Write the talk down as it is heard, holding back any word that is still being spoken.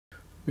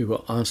we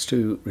were asked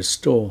to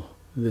restore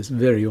this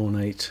very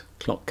ornate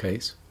clock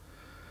case,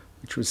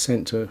 which was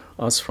sent to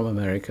us from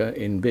America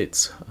in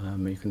bits.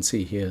 You can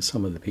see here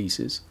some of the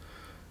pieces,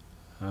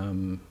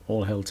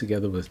 all held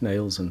together with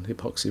nails and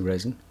epoxy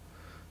resin.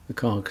 The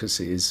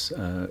carcass is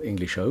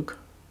English oak,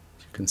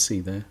 as you can see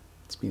there.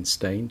 It's been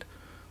stained.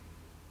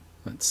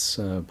 That's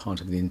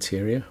part of the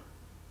interior.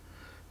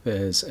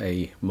 There's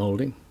a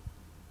moulding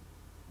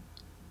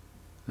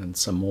and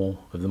some more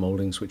of the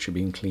mouldings which are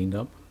being cleaned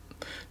up.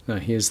 Now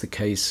here's the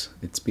case.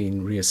 It's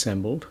been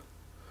reassembled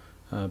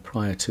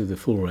prior to the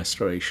full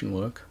restoration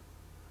work.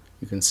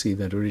 You can see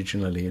that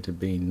originally it had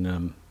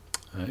been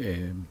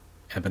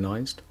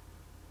ebonized,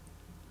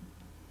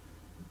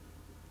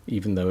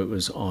 even though it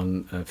was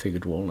on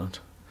figured walnut.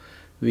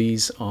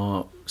 These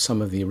are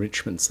some of the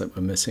enrichments that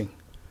were missing,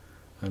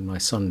 and my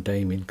son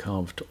Damien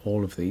carved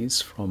all of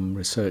these from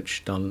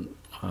research done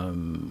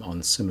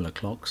on similar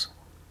clocks.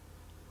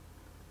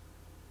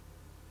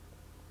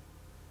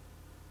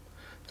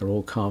 They're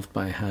all carved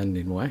by hand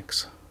in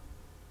wax.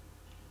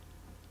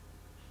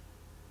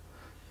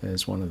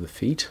 There's one of the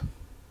feet.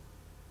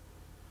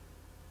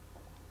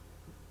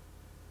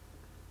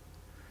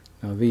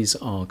 Now these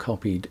are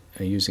copied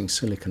using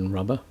silicon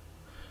rubber,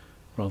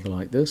 rather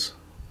like this.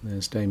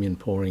 There's Damien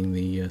pouring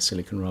the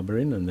silicon rubber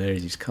in, and there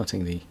he's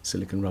cutting the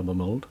silicon rubber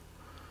mould.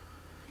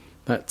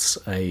 That's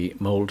a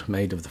mould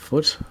made of the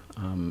foot,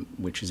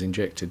 which is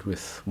injected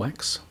with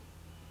wax.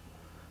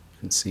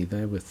 You can see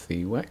there with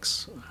the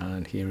wax,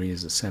 and here he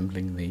is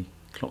assembling the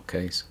clock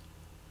case.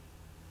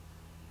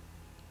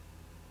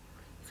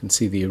 You can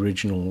see the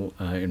original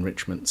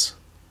enrichments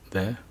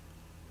there,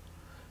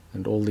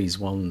 and all these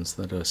ones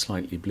that are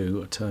slightly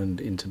blue are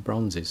turned into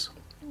bronzes,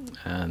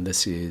 and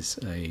this is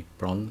a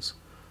bronze.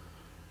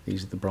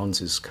 These are the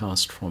bronzes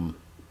cast from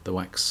the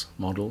wax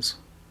models.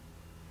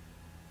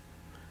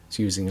 It's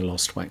using a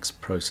lost wax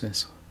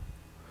process.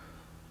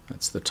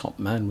 That's the top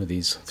man with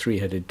his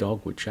three-headed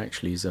dog, which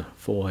actually is a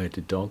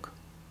four-headed dog.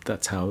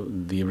 That's how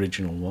the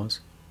original was.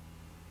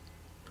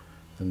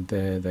 And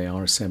there they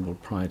are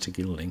assembled prior to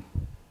gilding.